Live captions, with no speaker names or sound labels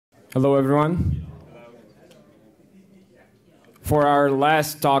Hello, everyone. For our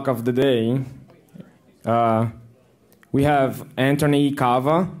last talk of the day, we have Anthony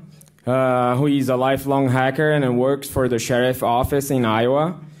Kava, who is a lifelong hacker and works for the sheriff office in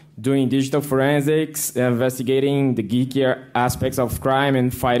Iowa, doing digital forensics, investigating the geekier aspects of crime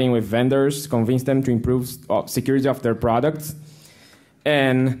and fighting with vendors, convince them to improve security of their products.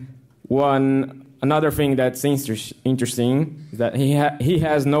 And another thing that's interesting is that he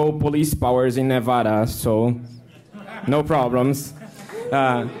has no police powers in Nevada, so no problems.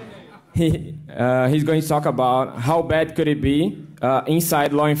 He's going to talk about how bad could it be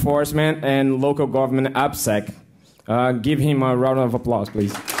inside law enforcement and local government Appsec. Give him a round of applause,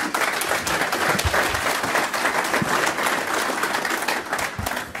 please.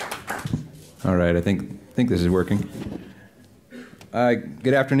 All right, I think this is working.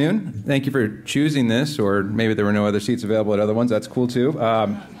 Good afternoon. Thank you for choosing this, or maybe there were no other seats available at other ones. That's cool too.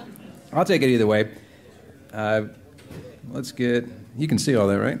 I'll take it either way. Let's get. You can see all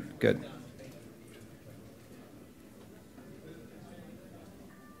that, right? Good.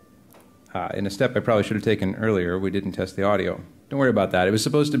 In a step I probably should have taken earlier, we didn't test the audio. Don't worry about that. It was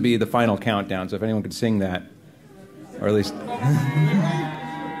supposed to be the final countdown, so if anyone could sing that, or at least.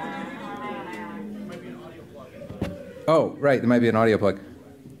 Oh, right, there might be an audio plug.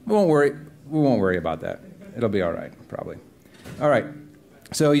 We won't worry about that. It'll be all right, probably. All right,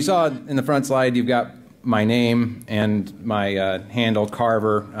 so you saw in the front slide, you've got my name and my handle,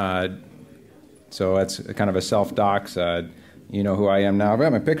 Carver. So that's kind of a self-dox. You know who I am now. I've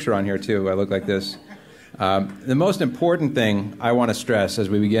got my picture on here, too. I look like this. The most important thing I want to stress as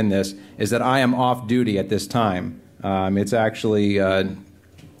we begin this is that I am off duty at this time. It's actually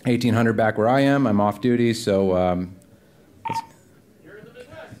 1800 back where I am. I'm off duty, so...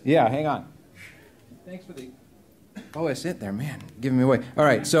 Yeah, hang on. Thanks for the... Oh, I sit there, man, giving me away. All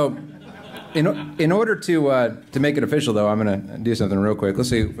right, so in order to make it official, though, I'm going to do something real quick. Let's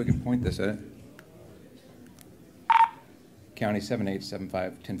see if we can point this at it. County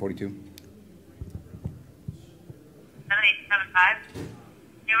 7875 1042. 7875.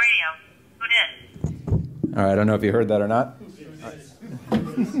 New radio. Who did? All right, I don't know if you heard that or not.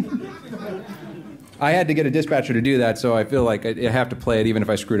 I had to get a dispatcher to do that, so I feel like I have to play it even if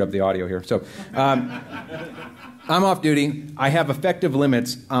I screwed up the audio here. So I'm off duty. I have effective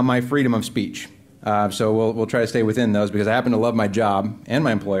limits on my freedom of speech. So we'll try to stay within those because I happen to love my job and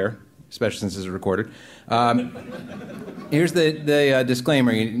my employer, especially since this is recorded. Here's the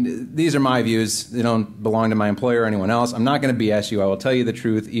disclaimer. These are my views. They don't belong to my employer or anyone else. I'm not going to BS you. I will tell you the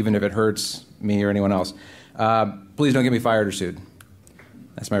truth, even if it hurts me or anyone else. Please don't get me fired or sued.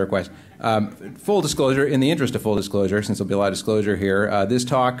 That's my request. Full disclosure, in the interest of full disclosure, since there'll be a lot of disclosure here, this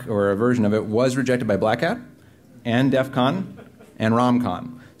talk, or a version of it, was rejected by Black Hat, and DEF CON, and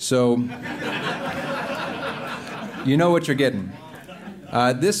RomCon. So, you know what you're getting.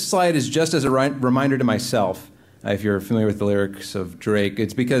 This slide is just as a reminder to myself, if you're familiar with the lyrics of Drake.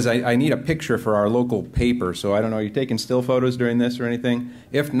 It's because I need a picture for our local paper, so I don't know, are you taking still photos during this or anything?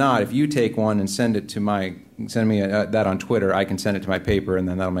 If not, if you take one and send me that on Twitter, I can send it to my paper, and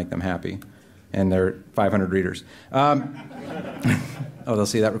then that'll make them happy. And there are 500 readers. Oh, they'll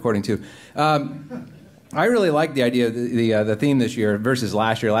see that recording too. I really like the idea, the theme this year versus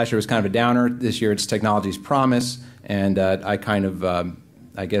last year. Last year was kind of a downer. This year it's technology's promise, and I kind of,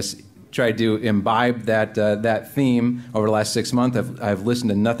 I guess, tried to imbibe that theme over the last 6 months. I've listened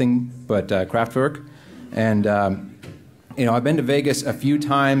to nothing but Kraftwerk, and you know, I've been to Vegas a few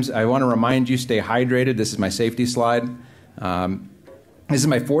times. I want to remind you, stay hydrated. This is my safety slide. This is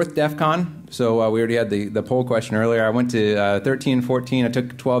my 4th DEF CON, so we already had the poll question earlier. I went to 13, 14. I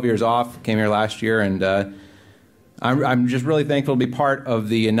took 12 years off, came here last year, and I'm just really thankful to be part of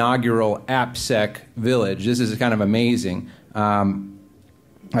the inaugural Appsec village. This is kind of amazing.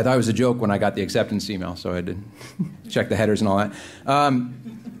 I thought it was a joke when I got the acceptance email, so I had to check the headers and all that.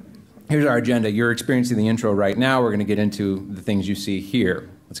 Here's our agenda. You're experiencing the intro right now. We're going to get into the things you see here.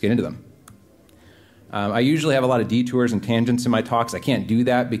 Let's get into them. I usually have a lot of detours and tangents in my talks. I can't do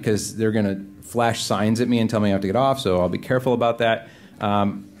that because they're going to flash signs at me and tell me I have to get off, so I'll be careful about that.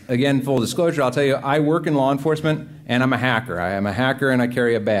 Again, full disclosure, I'll tell you, I work in law enforcement, and I'm a hacker. I am a hacker, and I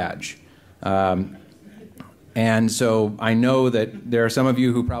carry a badge. And so I know that there are some of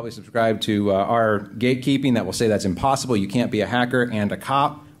you who probably subscribe to our gatekeeping that will say that's impossible. You can't be a hacker and a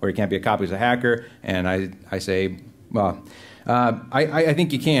cop, or you can't be a cop who's a hacker. And I say, well, I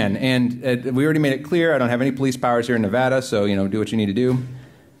think you can. And we already made it clear I don't have any police powers here in Nevada, so do what you need to do.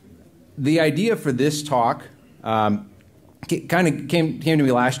 The idea for this talk kind of came to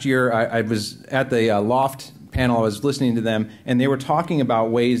me last year. I was at the Loft panel, I was listening to them, and they were talking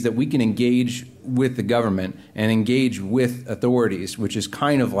about ways that we can engage with the government and engage with authorities, which is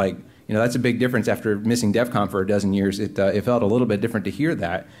kind of like, you know, that's a big difference after missing DEF CON for a dozen years. It felt a little bit different to hear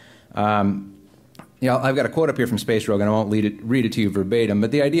that. You know, I've got a quote up here from Space Rogue, and I won't read it to you verbatim,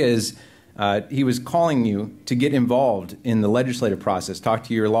 but the idea is he was calling you to get involved in the legislative process, talk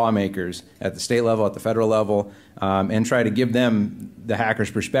to your lawmakers at the state level, at the federal level, and try to give them the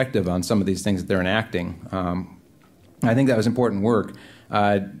hackers' perspective on some of these things that they're enacting. I think that was important work.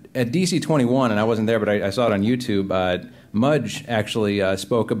 At DC 21, and I wasn't there, but I saw it on YouTube, Mudge actually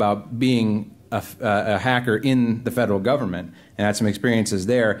spoke about being a hacker in the federal government and had some experiences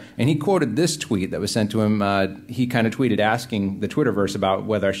there. And he quoted this tweet that was sent to him. He kind of tweeted asking the Twitterverse about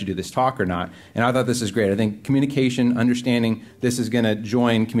whether I should do this talk or not. And I thought this is great. I think communication, understanding this is going to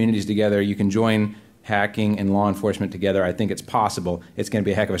join communities together. You can join hacking and law enforcement together. I think it's possible. It's going to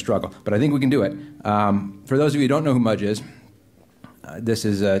be a heck of a struggle, but I think we can do it. For those of you who don't know who Mudge is, this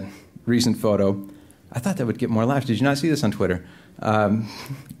is a recent photo. I thought that would get more laughs. Did you not see this on Twitter? In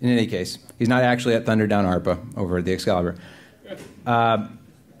any case, he's not actually at Thunder Down ARPA over at the Excalibur. I'm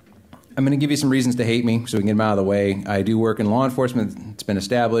going to give you some reasons to hate me so we can get them out of the way. I do work in law enforcement. It's been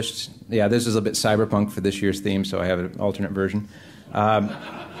established. Yeah, this is a bit cyberpunk for this year's theme, so I have an alternate version.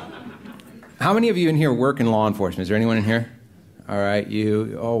 How many of you in here work in law enforcement? Is there anyone in here? All right,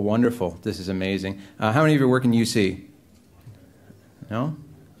 you. Oh, wonderful. This is amazing. How many of you work in UC? No?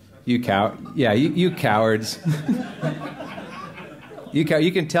 You cowards. You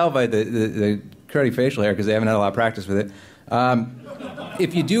can tell by the cruddy facial hair because they haven't had a lot of practice with it.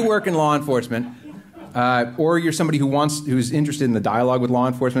 If you do work in law enforcement, or you're somebody who's interested in the dialogue with law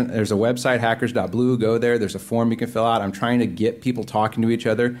enforcement, there's a website, hackers.blue. Go there. There's a form you can fill out. I'm trying to get people talking to each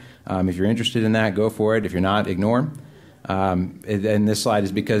other. If you're interested in that, go for it. If you're not, ignore. And this slide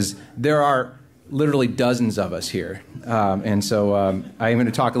is because there are literally dozens of us here. And so I'm going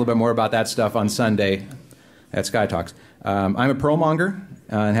to talk a little bit more about that stuff on Sunday at Sky Talks. I'm a Perl monger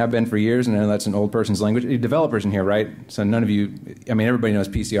and have been for years, and I know that's an old person's language. Developers in here, right? So none of you, I mean, everybody knows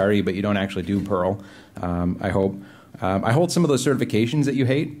PCRE, but you don't actually do Perl, I hope. I hold some of those certifications that you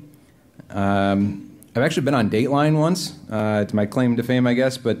hate. I've actually been on Dateline once. It's my claim to fame, I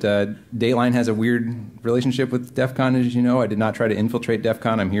guess, but Dateline has a weird relationship with DEF CON, as you know. I did not try to infiltrate DEF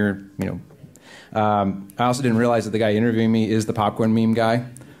CON. I'm here, you know. I also didn't realize that the guy interviewing me is the popcorn meme guy,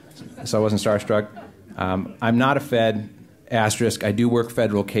 so I wasn't starstruck. I'm not a Fed, asterisk. I do work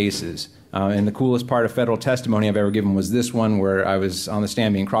federal cases. And the coolest part of federal testimony I've ever given was this one where I was on the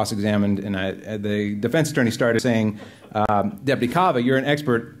stand being cross-examined, and the defense attorney started saying, Deputy Kava, you're an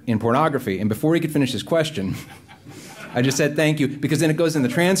expert in pornography. And before he could finish his question, I just said thank you, because then it goes in the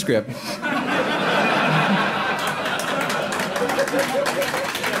transcript.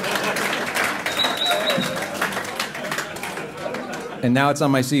 And now it's on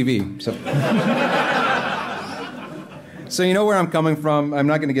my CV. So you know where I'm coming from. I'm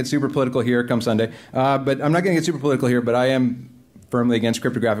not going to get super political here come Sunday. But I'm not going to get super political here, but I am firmly against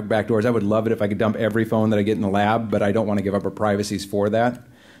cryptographic backdoors. I would love it if I could dump every phone that I get in the lab, but I don't want to give up our privacies for that.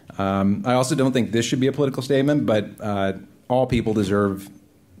 I also don't think this should be a political statement, but all people deserve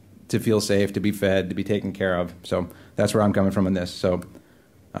to feel safe, to be fed, to be taken care of. So that's where I'm coming from in this. So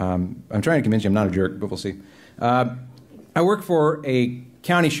I'm trying to convince you I'm not a jerk, but we'll see. I work for a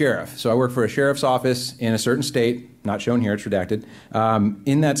county sheriff. So I work for a sheriff's office in a certain state, not shown here, it's redacted.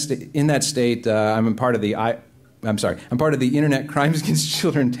 In that state, I'm part of the Internet Crimes Against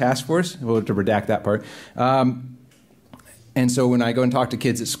Children Task Force. We'll have to redact that part. And so when I go and talk to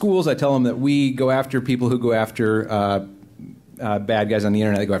kids at schools, I tell them that we go after people who go after bad guys on the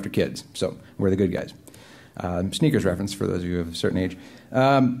internet. They go after kids. So we're the good guys. Sneakers reference for those of you of a certain age.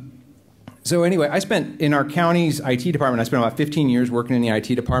 So anyway, I spent, in our county's IT department, I spent about 15 years working in the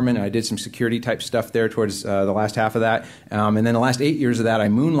IT department, and I did some security type stuff there towards the last half of that. And then the last 8 years of that, I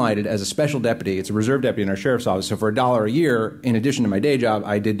moonlighted as a special deputy. It's a reserve deputy in our sheriff's office. So for $1 a year, in addition to my day job,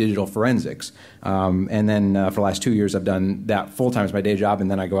 I did digital forensics. And then for the last 2 years, I've done that full-time as my day job, and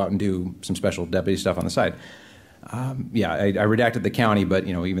then I go out and do some special deputy stuff on the side. Yeah, I redacted the county, but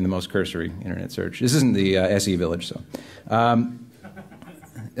you know, even the most cursory internet search. This isn't the SE Village, so.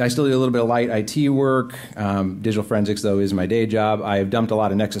 I still do a little bit of light IT work. Digital forensics, though, is my day job. I have dumped a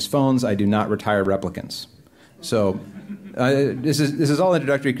lot of Nexus phones. I do not retire replicants. So this is all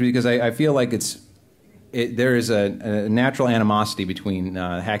introductory because I feel like there is a natural animosity between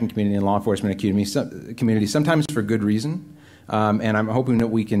the hacking community and law enforcement community, sometimes for good reason. And I'm hoping that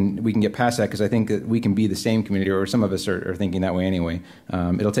we can get past that because I think that we can be the same community, or some of us are thinking that way anyway.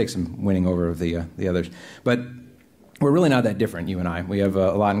 It'll take some winning over of the others. But we're really not that different, you and I. We have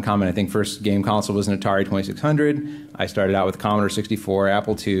a lot in common. I think first game console was an Atari 2600. I started out with Commodore 64,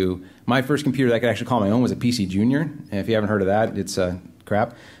 Apple II. My first computer that I could actually call my own was a PC Junior. And if you haven't heard of that, it's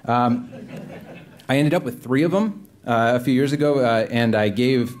crap. I ended up with 3 of them a few years ago, and I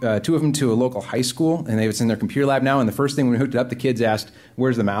gave 2 of them to a local high school, and it's in their computer lab now. And the first thing when we hooked it up, the kids asked,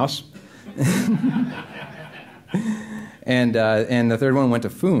 "Where's the mouse?" And the third one went to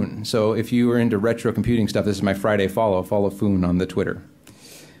Foon. So if you were into retro computing stuff, this is my Friday follow. Follow Foon on the Twitter.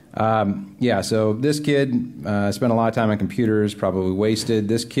 Yeah, so this kid spent a lot of time on computers, probably wasted.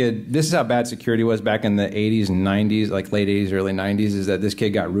 This is how bad security was back in the 80s and 90s, like late 80s, early 90s, is that this kid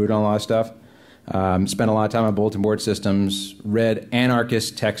got root on a lot of stuff. Spent a lot of time on bulletin board systems, read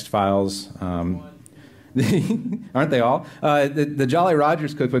anarchist text files. Aren't they all? The Jolly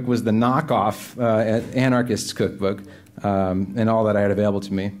Rogers cookbook was the knockoff anarchist's cookbook, and all that I had available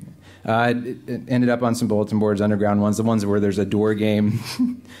to me. It ended up on some bulletin boards, underground ones, the ones where there's a door game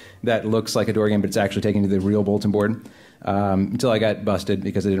that looks like a door game, but it's actually taken to the real bulletin board, until I got busted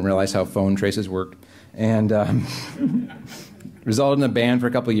because I didn't realize how phone traces worked. And resulted in a ban for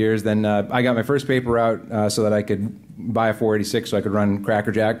a couple of years. Then I got my first paper out so that I could buy a 486 so I could run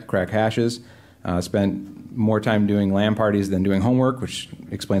Crackerjack, crack hashes. Spent more time doing LAN parties than doing homework, which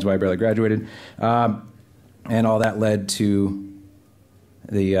explains why I barely graduated. And all that led to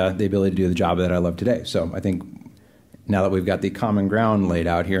the ability to do the job that I love today. So I think now that we've got the common ground laid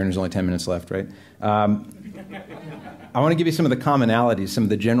out here, and there's only 10 minutes left, right? I want to give you some of the commonalities, some of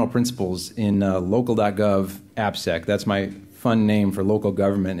the general principles in Local.gov Appsec. That's my fun name for local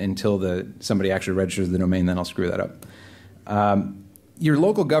government until somebody actually registers the domain, then I'll screw that up. Your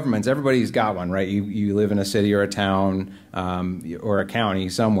local governments, everybody's got one, right? You live in a city or a town or a county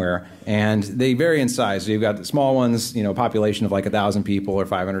somewhere, and they vary in size. So you've got the small ones, population of like 1,000 people or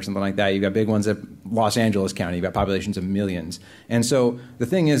 500, something like that. You've got big ones at Los Angeles County. You've got populations of millions. And so the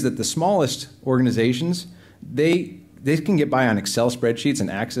thing is that the smallest organizations, they can get by on Excel spreadsheets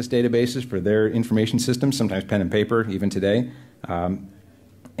and Access databases for their information systems, sometimes pen and paper, even today.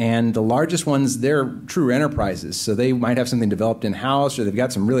 And the largest ones, they're true enterprises. So they might have something developed in-house, or they've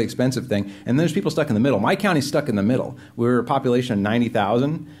got some really expensive thing. And then there's people stuck in the middle. My county's stuck in the middle. We're a population of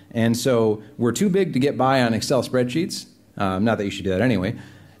 90,000. And so we're too big to get by on Excel spreadsheets. Not that you should do that anyway.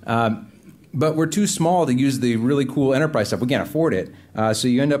 But we're too small to use the really cool enterprise stuff. We can't afford it. So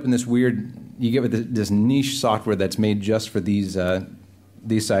you end up in this weird, you get with this niche software that's made just for these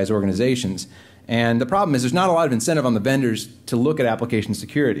size organizations. And the problem is there's not a lot of incentive on the vendors to look at application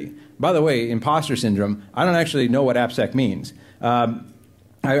security. By the way, imposter syndrome, I don't actually know what Appsec means. I'm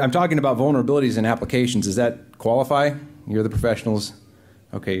talking about vulnerabilities in applications. Does that qualify? You're the professionals.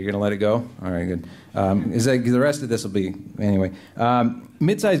 Okay, you're going to let it go? All right, good. The rest of this will be, anyway.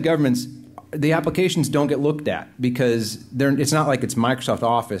 Mid-sized governments, the applications don't get looked at because it's not like it's Microsoft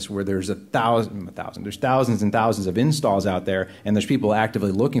Office where there's there's thousands and thousands of installs out there, and there's people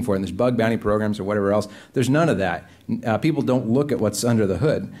actively looking for it, and there's bug bounty programs or whatever else. There's none of that. People don't look at what's under the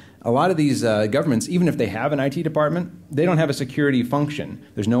hood. A lot of these governments, even if they have an IT department, they don't have a security function.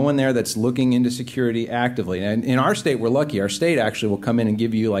 There's no one there that's looking into security actively. And in our state, we're lucky. Our state actually will come in and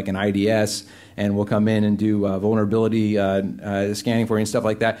give you like an IDS, and will come in and do vulnerability scanning for you and stuff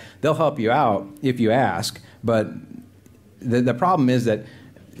like that. They'll help you out if you ask. But the problem is that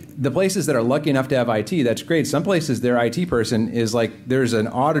the places that are lucky enough to have IT, that's great. Some places their IT person is like, there's an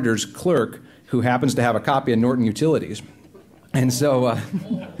auditor's clerk who happens to have a copy of Norton Utilities. And so,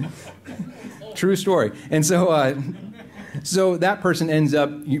 true story. And so that person ends up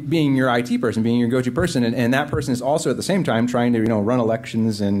being your IT person, being your go-to person, and that person is also at the same time trying to run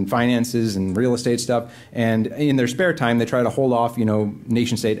elections and finances and real estate stuff. And in their spare time, they try to hold off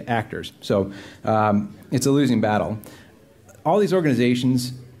nation-state actors. So it's a losing battle. All these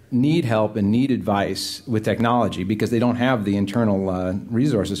organizations need help and need advice with technology because they don't have the internal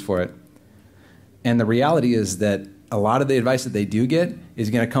resources for it. And the reality is that a lot of the advice that they do get is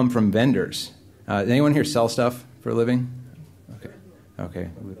going to come from vendors. Does anyone here sell stuff for a living? Okay.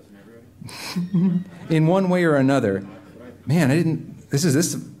 In one way or another, man, this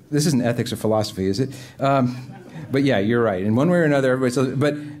isn't ethics or philosophy, is it? But yeah, you're right. In one way or another,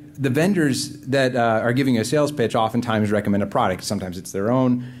 but the vendors that are giving you a sales pitch oftentimes recommend a product. Sometimes it's their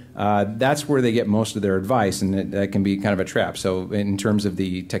own. That's where they get most of their advice, and that can be kind of a trap. So in terms of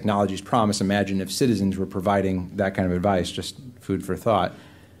the technology's promise, imagine if citizens were providing that kind of advice, just food for thought.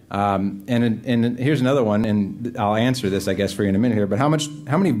 And here's another one, and I'll answer this, I guess, for you in a minute here, but how many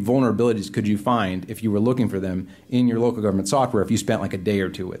vulnerabilities could you find if you were looking for them in your local government software if you spent like a day or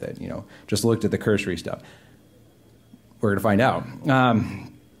two with it, just looked at the cursory stuff? We're going to find out.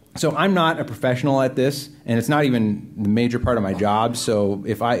 So I'm not a professional at this, and it's not even the major part of my job. So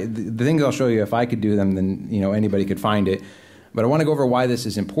if the things I'll show you, if I could do them, then anybody could find it. But I want to go over why this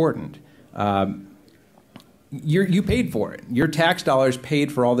is important. You paid for it. Your tax dollars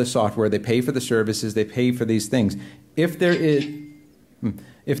paid for all this software. They pay for the services. They pay for these things. If there is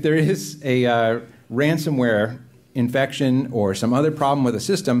a ransomware infection or some other problem with a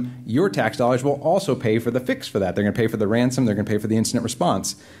system, your tax dollars will also pay for the fix for that. They're going to pay for the ransom. They're going to pay for the incident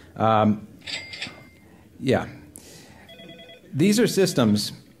response. Yeah. These are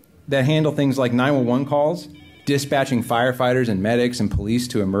systems that handle things like 911 calls, dispatching firefighters and medics and police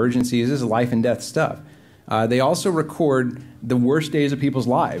to emergencies. This is life and death stuff. They also record the worst days of people's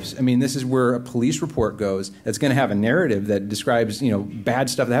lives. I mean, this is where a police report goes. It's going to have a narrative that describes, bad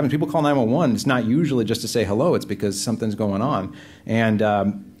stuff that happens. People call 911. It's not usually just to say hello. It's because something's going on. And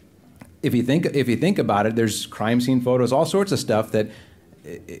if you think about it, there's crime scene photos, all sorts of stuff that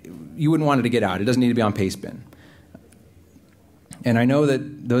you wouldn't want it to get out. It doesn't need to be on pastebin. And I know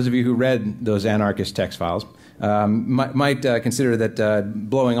that those of you who read those anarchist text files might consider that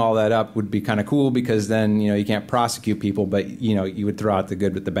blowing all that up would be kind of cool, because then you can't prosecute people, but you would throw out the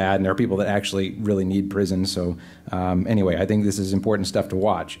good with the bad, and there are people that actually really need prison. So anyway, I think this is important stuff to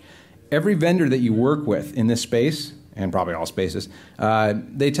watch. Every vendor that you work with in this space, and probably all spaces,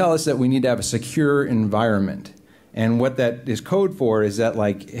 they tell us that we need to have a secure environment. And what that is code for is that,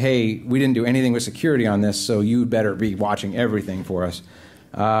 like, hey, we didn't do anything with security on this, so you better be watching everything for us.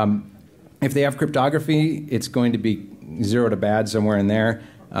 If they have cryptography, it's going to be 0 to bad somewhere in there.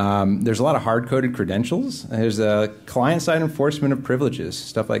 There's a lot of hard-coded credentials. There's a client-side enforcement of privileges,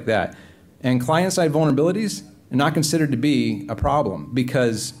 stuff like that. And client-side vulnerabilities are not considered to be a problem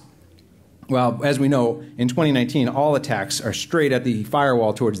because, well, as we know, in 2019, all attacks are straight at the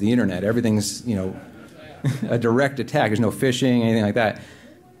firewall towards the internet. Everything's, a direct attack. There's no phishing, anything like that.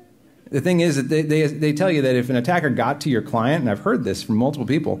 The thing is that they tell you that if an attacker got to your client, and I've heard this from multiple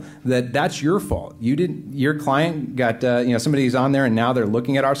people, that's your fault. Your client got, somebody's on there and now they're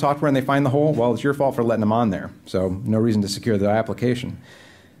looking at our software and they find the hole. Well, it's your fault for letting them on there. So no reason to secure the application.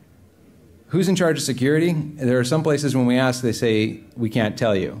 Who's in charge of security? There are some places when we ask, they say, we can't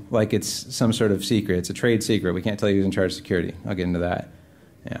tell you. Like it's some sort of secret. It's a trade secret. We can't tell you who's in charge of security. I'll get into that.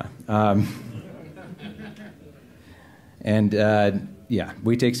 Yeah. Yeah,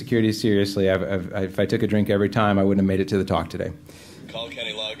 we take security seriously. If I took a drink every time, I wouldn't have made it to the talk today. Call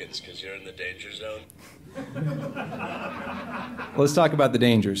Kenny Loggins, because you're in the danger zone. Let's talk about the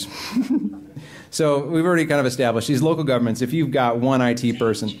dangers. So we've already kind of established these local governments, if you've got one IT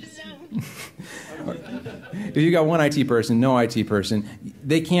person, if you've got one IT person, no IT person,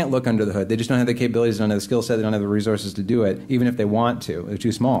 they can't look under the hood. They just don't have the capabilities, they don't have the skill set, they don't have the resources to do it, even if they want to. They're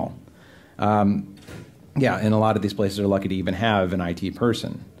too small. Yeah, and a lot of these places are lucky to even have an IT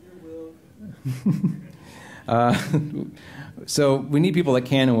person. So we need people that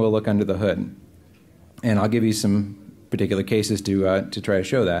can and will look under the hood. And I'll give you some particular cases to try to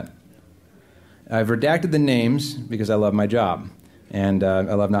show that. I've redacted the names because I love my job, and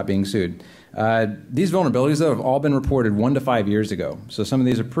I love not being sued. These vulnerabilities, though, have all been reported 1 to 5 years ago. So some of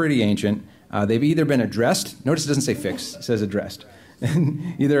these are pretty ancient. They've either been addressed. Notice it doesn't say fixed. It says addressed.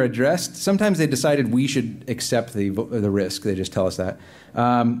 Either addressed. Sometimes they decided we should accept the risk. They just tell us that.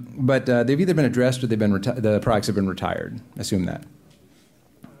 But they've either been addressed or the products have been retired. Assume that.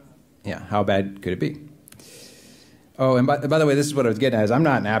 Yeah, how bad could it be? Oh, and by the way, this is what I was getting at. Is I'm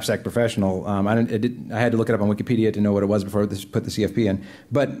not an Appsec professional. I had to look it up on Wikipedia to know what it was before I put the CFP in.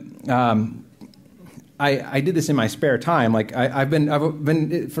 But I did this in my spare time. Like I've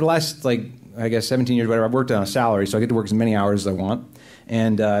been for the last I guess 17 years, whatever. I've worked on a salary, so I get to work as many hours as I want.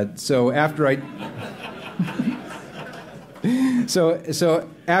 And so after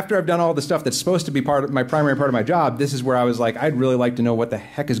after I've done all the stuff that's supposed to be my primary part of my job, this is where I was like, I'd really like to know what the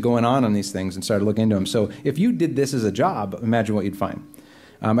heck is going on these things, and started looking into them. So if you did this as a job, imagine what you'd find.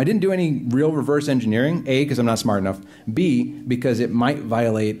 I didn't do any real reverse engineering, A, because I'm not smart enough, B, because it might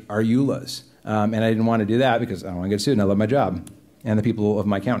violate our EULAs. And I didn't want to do that because I don't want to get sued, and I love my job and the people of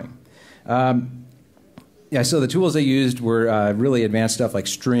my county. Yeah, so the tools they used were really advanced stuff like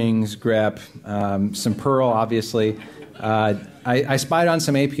strings, grep, some Perl, obviously. I spied on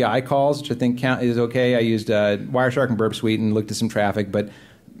some API calls, which I think is okay. I used Wireshark and Burp Suite and looked at some traffic, but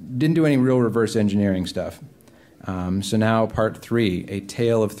didn't do any real reverse engineering stuff. So now part 3, a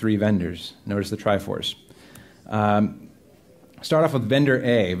tale of 3 vendors. Notice the Triforce. Start off with vendor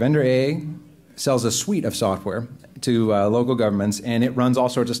A. Vendor A sells a suite of software to local governments, and it runs all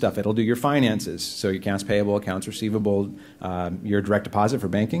sorts of stuff. It'll do your finances, so your accounts payable, accounts receivable, your direct deposit for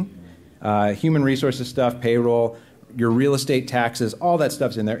banking, human resources stuff, payroll, your real estate taxes, all that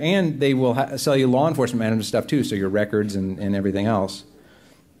stuff's in there. And they will sell you law enforcement management stuff too, so your records and everything else.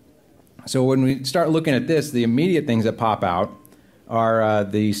 So when we start looking at this, the immediate things that pop out are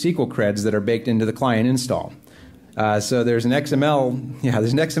the SQL creds that are baked into the client install. So there's an XML,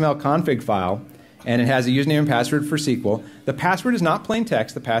 there's an XML config file, and it has a username and password for SQL. The password is not plain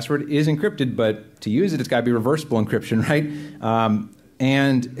text. The password is encrypted, but to use it, it's got to be reversible encryption, right?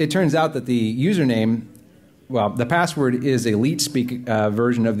 And it turns out that the username, well, the password is a LeetSpeak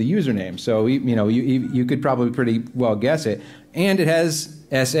version of the username. So you could probably pretty well guess it. And it has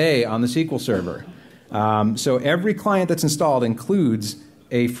SA on the SQL server. So every client that's installed includes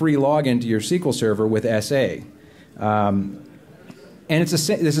a free login to your SQL server with SA. And this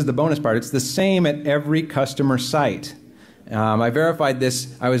is the bonus part. It's the same at every customer site. I verified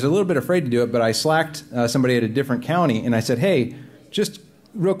this. I was a little bit afraid to do it, but I slacked somebody at a different county, and I said, hey, just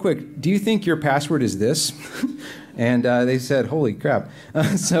real quick, do you think your password is this? And they said, holy crap.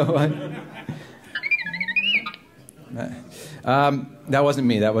 That wasn't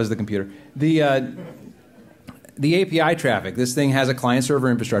me. That was the computer. The API traffic, this thing has a client-server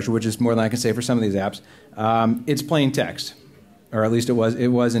infrastructure, which is more than I can say for some of these apps. It's plain text, or at least it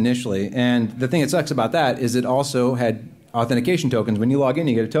was initially. And the thing that sucks about that is it also had authentication tokens. When you log in,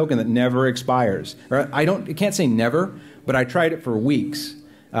 you get a token that never expires. Or I can't say never, but I tried it for weeks.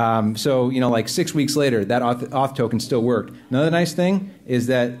 So, like 6 weeks later, that auth token still worked. Another nice thing is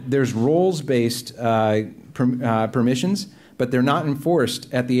that there's roles-based permissions, but they're not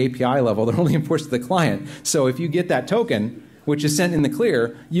enforced at the API level. They're only enforced at the client. So if you get that token, which is sent in the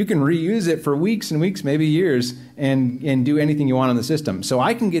clear, you can reuse it for weeks and weeks, maybe years, and do anything you want on the system. So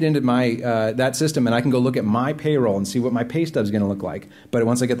I can get into my that system, and I can go look at my payroll and see what my pay stub is going to look like. But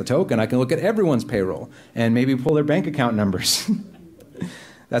once I get the token, I can look at everyone's payroll and maybe pull their bank account numbers.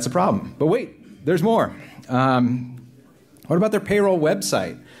 That's a problem. But wait, there's more. What about their payroll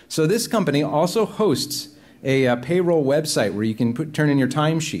website? So this company also hosts a payroll website where you can turn in your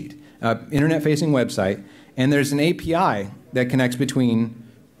timesheet, internet-facing website, and there's an API that connects between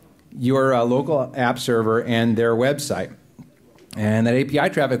your local app server and their website. And that API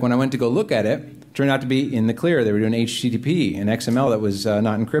traffic, when I went to go look at it, turned out to be in the clear. They were doing HTTP and XML that was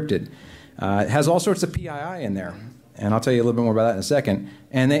not encrypted. It has all sorts of PII in there. And I'll tell you a little bit more about that in a second.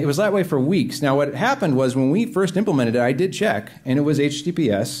 And it was that way for weeks. Now, what happened was when we first implemented it, I did check, and it was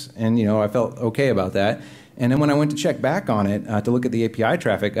HTTPS, and I felt okay about that. And then when I went to check back on it to look at the API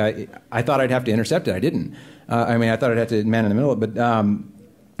traffic, I thought I'd have to intercept it. I didn't. I thought I'd have to man in the middle of it. But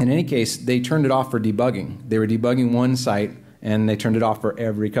in any case, they turned it off for debugging. They were debugging one site, and they turned it off for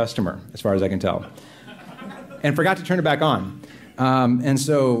every customer, as far as I can tell, and forgot to turn it back on. And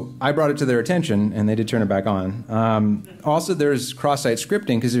so I brought it to their attention, and they did turn it back on. Also, there's cross-site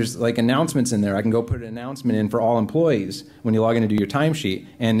scripting, because there's like announcements in there. I can go put an announcement in for all employees when you log in to do your timesheet,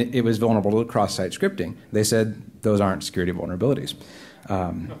 and it was vulnerable to cross-site scripting. They said those aren't security vulnerabilities,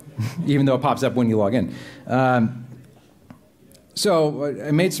 even though it pops up when you log in. So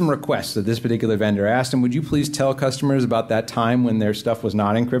I made some requests of this particular vendor. I asked them, would you please tell customers about that time when their stuff was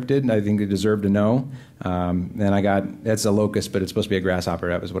not encrypted? I think they deserve to know. And I got, that's a locust, but it's supposed to be a grasshopper.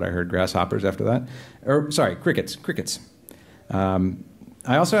 That was what I heard, grasshoppers after that. Or, sorry, crickets. I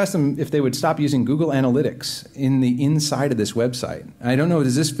also asked them if they would stop using Google Analytics in the inside of this website. I don't know,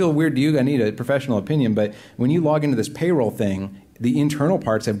 does this feel weird to you? I need a professional opinion, but when you log into this payroll thing, the internal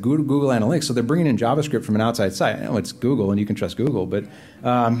parts have Google Analytics, so they're bringing in JavaScript from an outside site. I know it's Google, and you can trust Google, but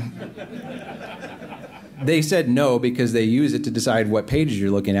they said no because they use it to decide what pages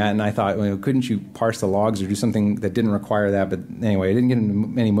you're looking at, and I thought, well, couldn't you parse the logs or do something that didn't require that? But anyway, I didn't get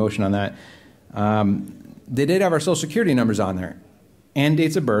into any motion on that. They did have our social security numbers on there and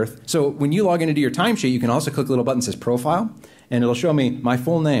dates of birth. So when you log in to do your timesheet, you can also click a little button that says Profile, and it'll show me my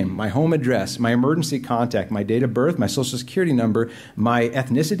full name, my home address, my emergency contact, my date of birth, my social security number, my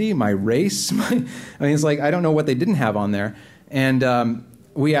ethnicity, my race. It's like, I don't know what they didn't have on there. And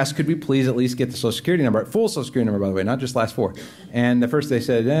we asked, could we please at least get the social security number, full social security number, by the way, not just last four. And at first they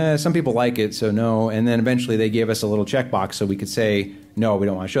said, some people like it, so no. And then eventually they gave us a little checkbox so we could say, no, we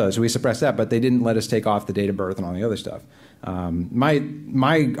don't want to show that. So we suppressed that, but they didn't let us take off the date of birth and all the other stuff.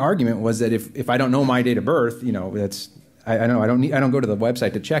 My argument was that if I don't know my date of birth, that's, I don't go to the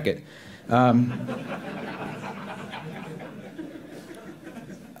website to check it.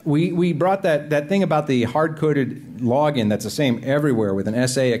 We brought that thing about the hard-coded login that's the same everywhere with an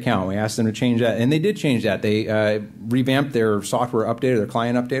SA account. We asked them to change that, and they did change that. They revamped their software updater, their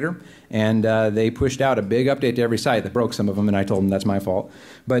client updater, and they pushed out a big update to every site that broke some of them, and I told them that's my fault.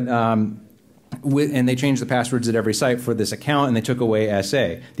 But and they changed the passwords at every site for this account, and they took away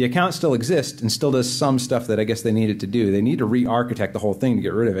SA. The account still exists and still does some stuff that I guess they needed to do. They need to re-architect the whole thing to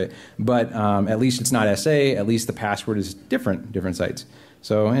get rid of it, but at least it's not SA. At least the password is different sites.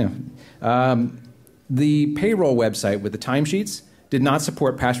 So, yeah. The payroll website with the timesheets did not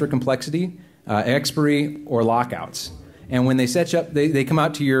support password complexity, expiry, or lockouts. And when they set you up, they come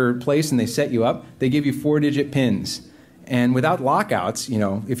out to your place and they set you up, they give you 4-digit pins. And without lockouts,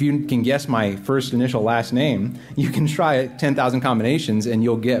 if you can guess my first initial last name, you can try 10,000 combinations and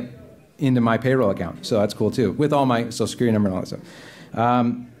you'll get into my payroll account. So that's cool too, with all my social security number and all that stuff.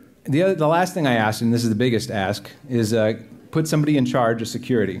 The last thing I asked, and this is the biggest ask, is put somebody in charge of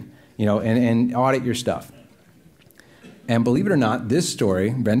security, and audit your stuff. And believe it or not, this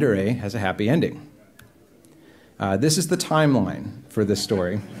story, vendor A, has a happy ending. This is the timeline for this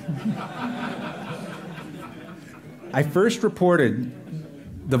story. I first reported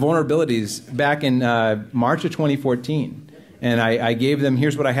the vulnerabilities back in March of 2014. And I gave them,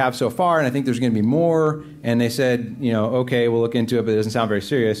 here's what I have so far, and I think there's going to be more. And they said, okay, we'll look into it, but it doesn't sound very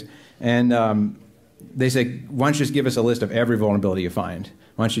serious. And they said, why don't you just give us a list of every vulnerability you find?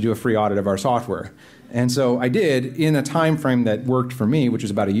 Why don't you do a free audit of our software? And so I did in a time frame that worked for me, which was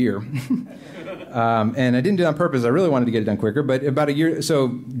about a year. And I didn't do it on purpose. I really wanted to get it done quicker. But about a year,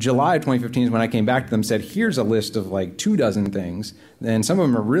 so July of 2015 is when I came back to them and said, here's a list of like 24 things. And some of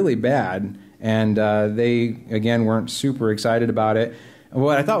them are really bad. And they, again, weren't super excited about it.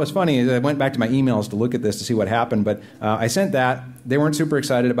 What I thought was funny is I went back to my emails to look at this to see what happened. But I sent that. They weren't super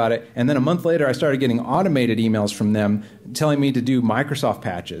excited about it. And then a month later, I started getting automated emails from them telling me to do Microsoft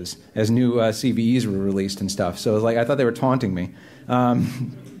patches as new CVEs were released and stuff. So it was like, I thought they were taunting me.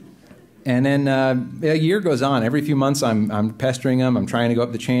 And then a year goes on. Every few months, I'm pestering them. I'm trying to go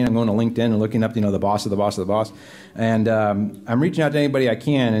up the chain. I'm going to LinkedIn and looking up, the boss of the boss of the boss. And I'm reaching out to anybody I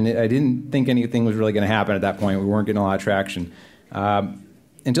can. And I didn't think anything was really going to happen at that point. We weren't getting a lot of traction.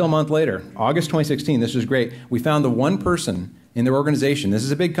 Until a month later, August 2016, this was great. We found the one person in their organization, this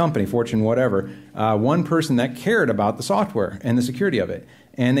is a big company, Fortune whatever, one person that cared about the software and the security of it.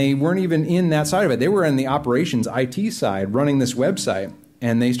 And they weren't even in that side of it. They were in the operations IT side running this website.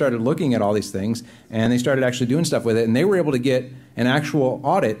 And they started looking at all these things, and they started actually doing stuff with it. And they were able to get an actual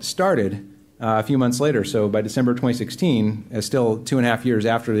audit started a few months later. So by December 2016, still 2.5 years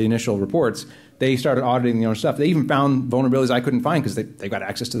after the initial reports, they started auditing their own stuff. They even found vulnerabilities I couldn't find because they got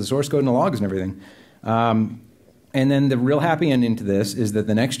access to the source code and the logs and everything. And then the real happy ending to this is that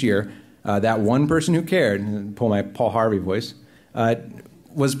the next year, that one person who cared, and pull my Paul Harvey voice,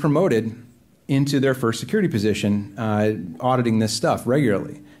 was promoted into their first security position, auditing this stuff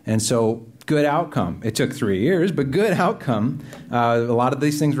regularly. And so, good outcome. It took 3 years, but good outcome. A lot of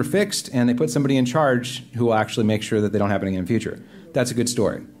these things were fixed, and they put somebody in charge who will actually make sure that they don't happen again in the future. That's a good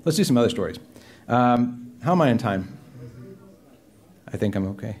story. Let's do some other stories. How am I in time? I think I'm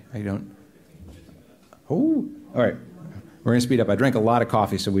okay. I don't... Oh, all right. We're going to speed up. I drank a lot of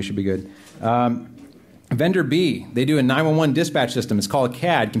coffee, so we should be good. Vendor B, they do a 911 dispatch system. It's called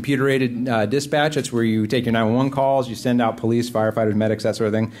CAD, computer-aided dispatch. That's where you take your 911 calls, you send out police, firefighters, medics, that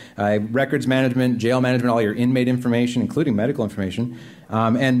sort of thing. Records management, jail management, all your inmate information, including medical information.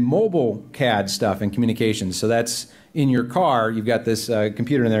 And mobile CAD stuff and communications. So that's in your car. You've got this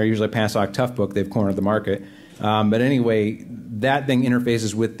computer in there, usually a Panasonic Toughbook. They've cornered the market. But anyway, that thing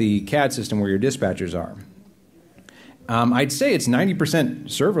interfaces with the CAD system where your dispatchers are. I'd say it's 90%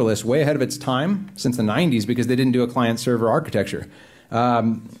 serverless, way ahead of its time since the 90s because they didn't do a client-server architecture.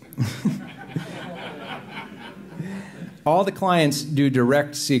 All the clients do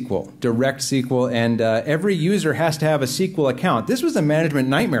direct SQL, and every user has to have a SQL account. This was a management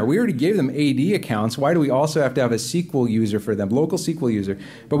nightmare. We already gave them AD accounts. Why do we also have to have a SQL user for them, local SQL user?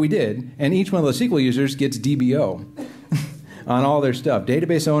 But we did, and each one of those SQL users gets DBO. On all their stuff.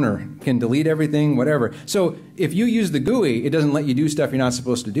 Database owner can delete everything, whatever. So if you use the GUI, it doesn't let you do stuff you're not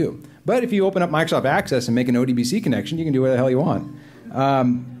supposed to do. But if you open up Microsoft Access and make an ODBC connection, you can do whatever the hell you want.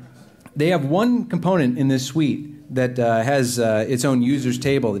 They have one component in this suite that has its own users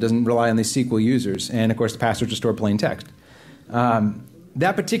table that doesn't rely on these SQL users. And of course, the passwords are stored plain text.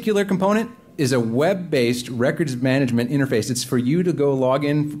 That particular component is a web-based records management interface. It's for you to go log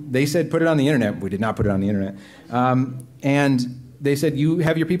in. They said put it on the internet. We did not put it on the internet. And they said you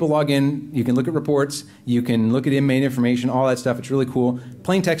have your people log in. You can look at reports. You can look at inmate information, all that stuff. It's really cool.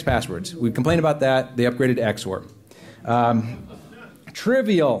 Plain text passwords. We complained about that. They upgraded to XOR.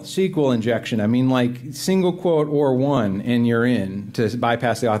 Trivial SQL injection. I mean, like single quote or one, and you're in to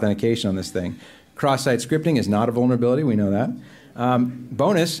bypass the authentication on this thing. Cross-site scripting is not a vulnerability. We know that.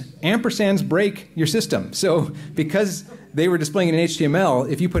 Bonus, ampersands break your system. So because they were displaying it in HTML,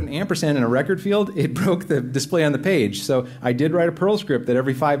 if you put an ampersand in a record field, it broke the display on the page. So I did write a Perl script that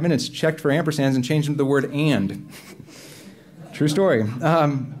every 5 minutes checked for ampersands and changed them to the word and. True story.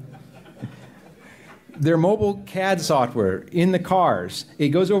 Their mobile CAD software in the cars, it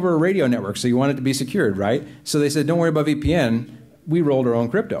goes over a radio network, so you want it to be secured, right? So they said, don't worry about VPN. We rolled our own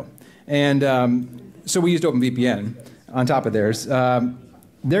crypto. And so we used OpenVPN on top of theirs.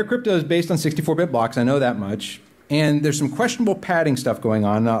 Their crypto is based on 64-bit blocks, I know that much. And there's some questionable padding stuff going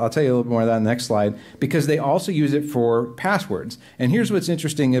on. I'll tell you a little bit more of that in the next slide, because they also use it for passwords. And here's what's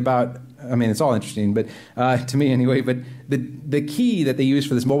interesting about, I mean, it's all interesting, but to me anyway, but the key that they use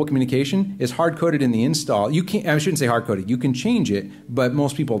for this mobile communication is hard-coded in the install. You can't, I shouldn't say hard-coded. You can change it, but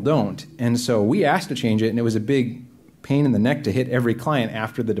most people don't. And so we asked to change it, and it was a big pain in the neck to hit every client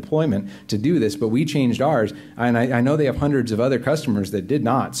after the deployment to do this, but we changed ours, and I know they have hundreds of other customers that did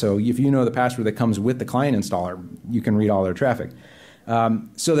not. So if you know the password that comes with the client installer, you can read all their traffic.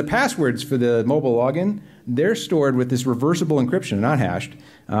 So the passwords for the mobile login, they're stored with this reversible encryption, not hashed,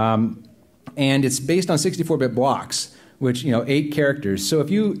 and it's based on 64-bit blocks, which, 8 characters. So if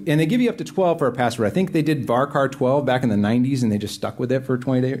you, and they give you up to 12 for a password. I think they did varchar 12 back in the 90s, and they just stuck with it for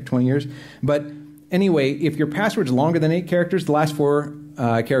 20 years. But anyway, if your password's longer than 8 characters, the last 4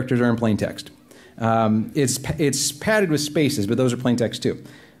 characters are in plain text. It's padded with spaces, but those are plain text too.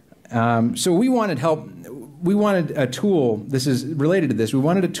 So we wanted help. We wanted a tool. This is related to this. We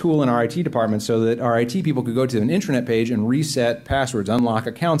wanted a tool in our IT department so that our IT people could go to an intranet page and reset passwords, unlock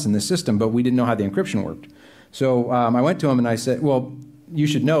accounts in the system, but we didn't know how the encryption worked. So I went to him and I said, well, you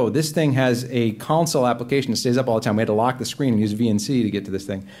should know, this thing has a console application that stays up all the time. We had to lock the screen and use VNC to get to this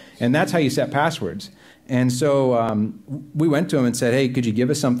thing. And that's how you set passwords. And so we went to him and said, hey, could you give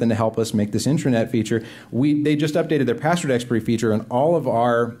us something to help us make this intranet feature? They just updated their password expiry feature, and all of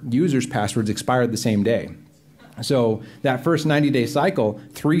our users' passwords expired the same day. So that first 90-day cycle,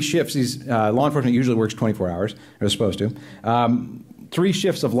 3 shifts, law enforcement usually works 24 hours, or they're supposed to. 3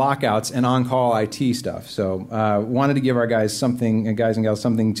 shifts of lockouts and on-call IT stuff. So wanted to give our guys something, guys and gals,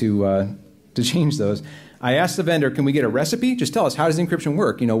 something to change those. I asked the vendor, can we get a recipe? Just tell us, how does encryption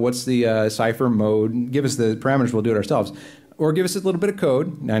work? What's the cipher mode? Give us the parameters, we'll do it ourselves. Or give us a little bit of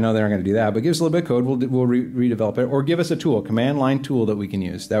code. I know they're not going to do that, but give us a little bit of code, we'll redevelop it. Or give us a tool, command line tool that we can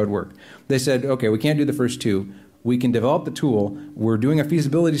use. That would work. They said, okay, we can't do the first 2. We can develop the tool. We're doing a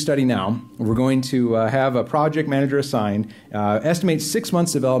feasibility study now. We're going to have a project manager assigned. Estimate 6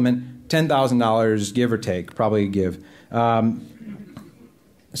 months development, $10,000, give or take, probably give.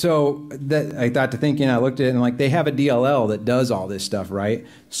 So that, I got to thinking, I looked at it, and like, they have a DLL that does all this stuff, right?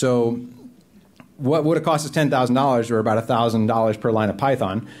 So what would have cost us $10,000, or about $1,000 per line of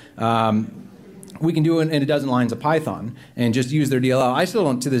Python? We can do it in a dozen lines of Python and just use their DLL. I still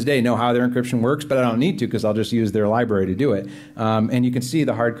don't, to this day, know how their encryption works, but I don't need to, because I'll just use their library to do it. And you can see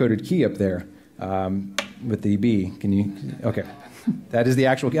the hard-coded key up there with the B. Can you? Okay. That is the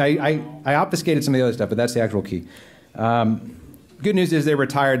actual key. I obfuscated some of the other stuff, but that's the actual key. Good news is they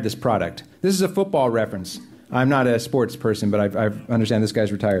retired this product. This is a football reference. I'm not a sports person, but I understand this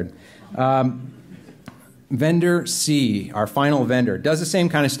guy's retired. Vendor C, our final vendor, does the same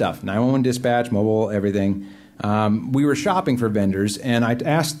kind of stuff. 911 dispatch, mobile, everything. We were shopping for vendors, and I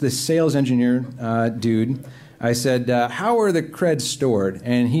asked the sales engineer dude, I said, how are the creds stored?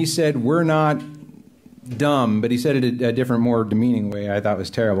 And he said, we're not dumb, but he said it a different, more demeaning way I thought was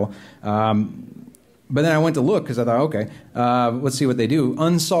terrible. But then I went to look, because I thought, okay, let's see what they do.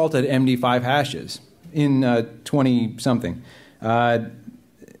 Unsalted MD5 hashes in 20-something.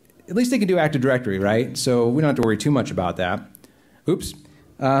 At least they can do Active Directory, right? So we don't have to worry too much about that. Oops.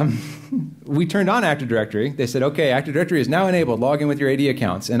 We turned on Active Directory. They said, okay, Active Directory is now enabled. Log in with your AD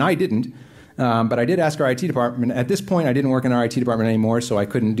accounts. And I didn't. But I did ask our IT department. At this point, I didn't work in our IT department anymore, so I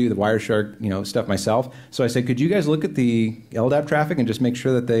couldn't do the Wireshark stuff myself. So I said, could you guys look at the LDAP traffic and just make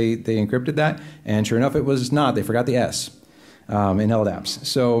sure that they encrypted that? And sure enough, it was not. They forgot the S in LDAPs.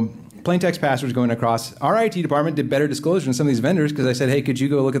 So plain text passwords going across. Our IT department did better disclosure than some of these vendors, because I said, hey, could you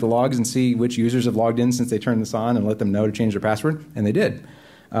go look at the logs and see which users have logged in since they turned this on, and let them know to change their password? And they did.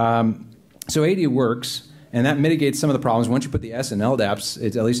 So AD works, and that mitigates some of the problems. Once you put the S in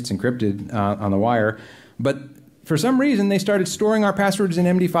LDAPs, at least it's encrypted on the wire. But for some reason, they started storing our passwords in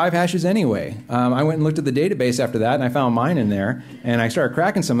MD5 hashes anyway. I went and looked at the database after that, and I found mine in there, and I started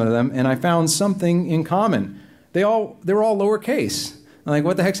cracking some of them, and I found something in common. They were all lowercase. I'm like,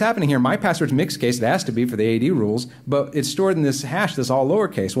 what the heck's happening here? My password's mixed case. It has to be for the AD rules, but it's stored in this hash that's all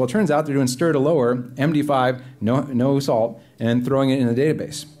lowercase. Well, it turns out they're doing stir to lower, MD5, no salt, and throwing it in the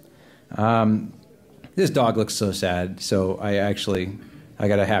database. This dog looks so sad, so I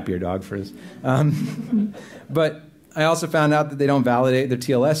got a happier dog for this. But I also found out that they don't validate their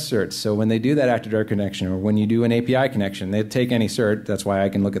TLS certs. So when they do that Active Directory connection, or when you do an API connection, they take any cert. That's why I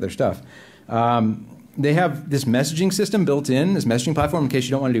can look at their stuff. They have this messaging system built in, this messaging platform in case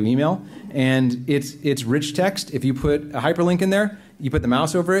you don't want to do email. And it's rich text. If you put a hyperlink in there, you put the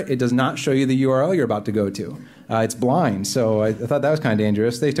mouse over it, it does not show you the URL you're about to go to. It's blind. So I thought that was kind of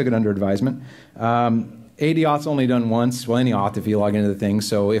dangerous. They took it under advisement. AD auth's only done once. Well, any auth if you log into the thing.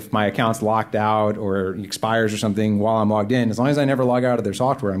 So if my account's locked out or expires or something while I'm logged in, as long as I never log out of their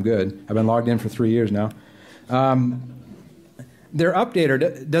software, I'm good. I've been logged in for 3 years now. Their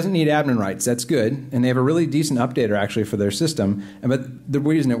updater doesn't need admin rights. That's good. And they have a really decent updater, actually, for their system. But the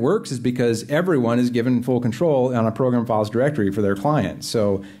reason it works is because everyone is given full control on a program files directory for their client.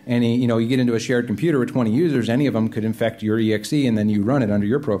 So you get into a shared computer with 20 users, any of them could infect your exe, and then you run it under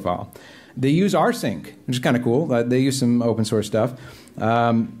your profile. They use rsync, which is kind of cool. They use some open source stuff.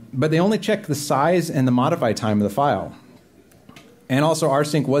 But they only check the size and the modify time of the file. And also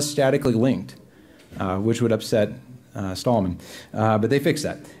rsync was statically linked, which would upset Stallman. But they fixed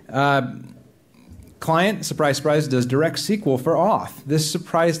that. Client, surprise, surprise, does direct SQL for auth. This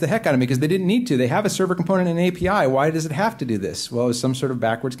surprised the heck out of me because they didn't need to. They have a server component and an API. Why does it have to do this? Well, it's some sort of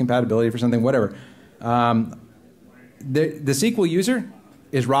backwards compatibility for something, whatever. The SQL user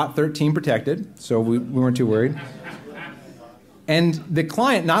is ROT 13 protected, so we weren't too worried. And the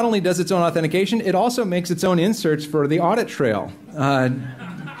client not only does its own authentication, it also makes its own inserts for the audit trail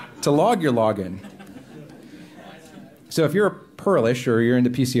to log your login. So if you're a Perlish or you're into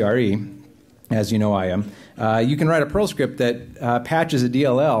PCRE, as you know I am, you can write a Perl script that patches a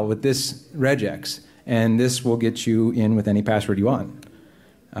DLL with this regex, and this will get you in with any password you want.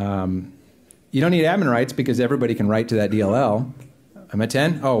 You don't need admin rights because everybody can write to that DLL. I'm at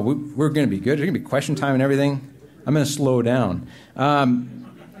 10? Oh, we're going to be good. There's going to be question time and everything. I'm going to slow down.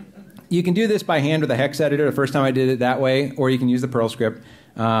 You can do this by hand with a hex editor. The first time I did it that way, or you can use the Perl script.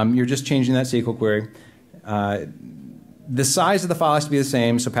 You're just changing that SQL query. The size of the file has to be the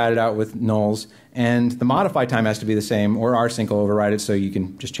same, so pad it out with nulls. And the modify time has to be the same, or rsync will override it, so you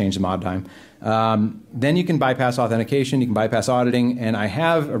can just change the mod time. Then you can bypass authentication. You can bypass auditing. And I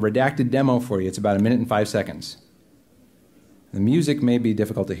have a redacted demo for you. It's about 1 minute and 5 seconds. The music may be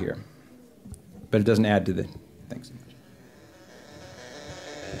difficult to hear, but it doesn't add to the... Thanks.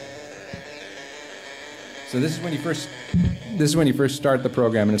 So this is when you first start the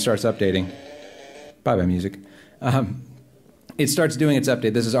program and it starts updating. Bye-bye music. It starts doing its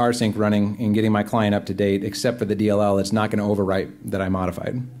update. This is rsync running and getting my client up to date, except for the DLL. It's not going to overwrite that I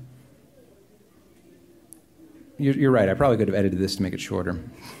modified. You're right. I probably could have edited this to make it shorter.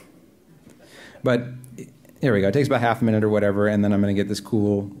 But here we go. It takes about half a minute or whatever, and then I'm going to get this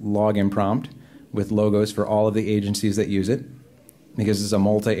cool login prompt with logos for all of the agencies that use it, because it's a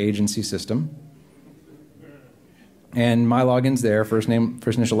multi-agency system. And my login's there, first name,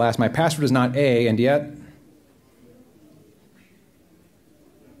 first initial, last. My password is not A, and yet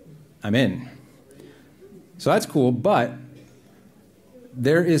I'm in. So that's cool, but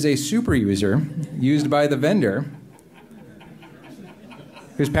there is a super user used by the vendor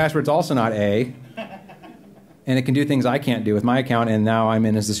whose password's also not A, and it can do things I can't do with my account, and now I'm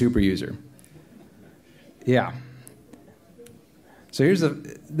in as the super user. Yeah. So here's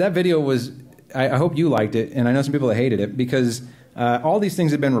that video was, I hope you liked it, and I know some people that hated it, because all these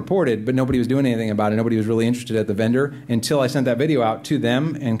things had been reported, but nobody was doing anything about it. Nobody was really interested at the vendor until I sent that video out to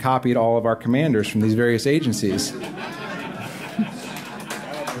them and copied all of our commanders from these various agencies.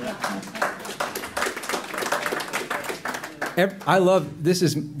 I love,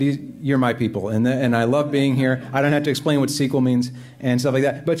 you're my people, and I love being here. I don't have to explain what SQL means and stuff like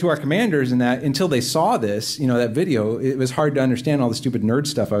that. But to our commanders and that, until they saw this, that video, it was hard to understand all the stupid nerd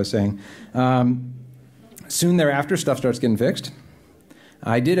stuff I was saying. Soon thereafter, stuff starts getting fixed.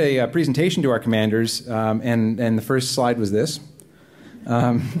 I did a presentation to our commanders, and the first slide was this.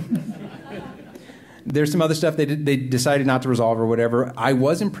 There's some other stuff they decided not to resolve or whatever. I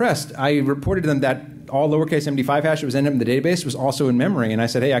was impressed. I reported to them that all lowercase MD5 hash that was ended up in the database was also in memory, and I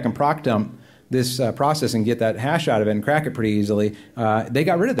said, hey, I can proc dump this process and get that hash out of it and crack it pretty easily. They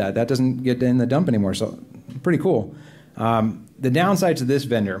got rid of that. That doesn't get in the dump anymore, so pretty cool. The downside to this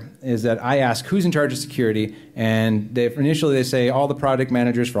vendor is that I ask who's in charge of security, and initially they say all the product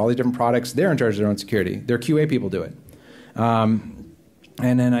managers for all these different products, they're in charge of their own security. Their QA people do it.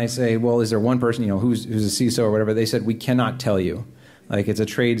 And then I say, well, is there one person, who's a CISO or whatever? They said, we cannot tell you. Like, it's a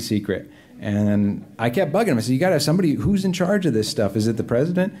trade secret. And I kept bugging them. I said, you got to have somebody who's in charge of this stuff. Is it the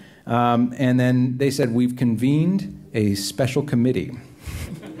president? And then they said, we've convened a special committee.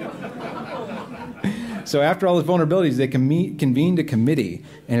 So after all those vulnerabilities, they convened a committee,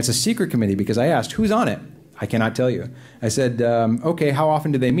 and it's a secret committee because I asked, who's on it? I cannot tell you. I said, okay, how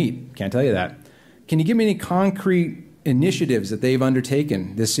often do they meet? Can't tell you that. Can you give me any concrete initiatives that they've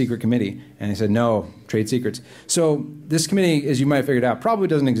undertaken, this secret committee? And he said, no, trade secrets. So this committee, as you might have figured out, probably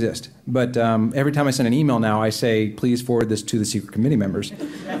doesn't exist. But every time I send an email now, I say, please forward this to the secret committee members.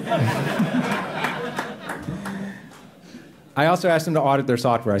 I also asked them to audit their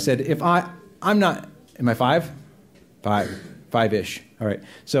software. I said, if I'm not, am I 5? 5-ish. All right.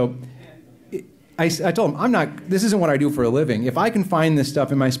 So I told them, this isn't what I do for a living. If I can find this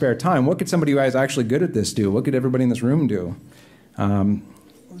stuff in my spare time, what could somebody who is actually good at this do? What could everybody in this room do? Time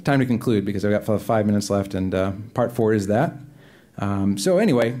to conclude because I've got 5 minutes left, and part 4 is that. So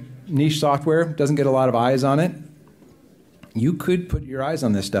anyway, niche software doesn't get a lot of eyes on it. You could put your eyes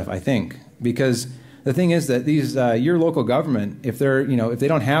on this stuff, I think, because the thing is that these your local government, if they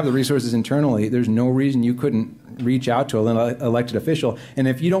don't have the resources internally, there's no reason you couldn't reach out to an elected official. And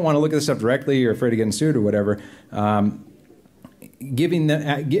if you don't want to look at this stuff directly, you're afraid of getting sued or whatever, asking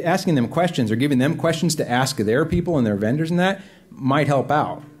them questions or giving them questions to ask their people and their vendors and that might help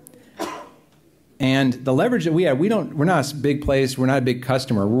out. And the leverage that we have, we're not a big place, we're not a big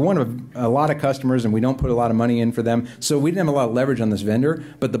customer. We're one of a lot of customers, and we don't put a lot of money in for them. So we didn't have a lot of leverage on this vendor,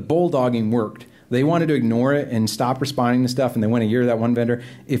 but the bulldogging worked. They wanted to ignore it and stop responding to stuff, and they went a year to that one vendor.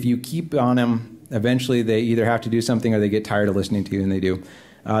 If you keep on them, eventually they either have to do something or they get tired of listening to you, and they do.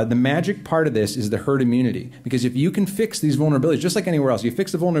 The magic part of this is the herd immunity, because if you can fix these vulnerabilities, just like anywhere else, you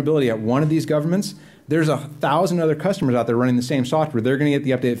fix the vulnerability at one of these governments, there's 1,000 other customers out there running the same software. They're going to get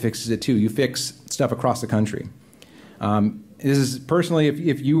the update that fixes it too. You fix stuff across the country. This is personally,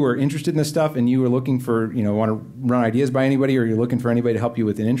 if you were interested in this stuff and you were looking for, want to run ideas by anybody, or you're looking for anybody to help you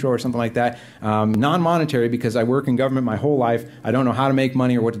with an intro or something like that, non-monetary, because I work in government my whole life. I don't know how to make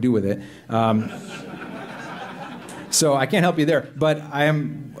money or what to do with it. So I can't help you there, but I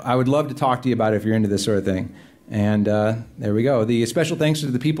would love to talk to you about it if you're into this sort of thing. And there we go. The special thanks to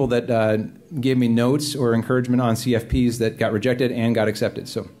the people that gave me notes or encouragement on CFPs that got rejected and got accepted.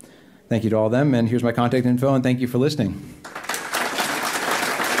 So thank you to all of them, and here's my contact info, and thank you for listening.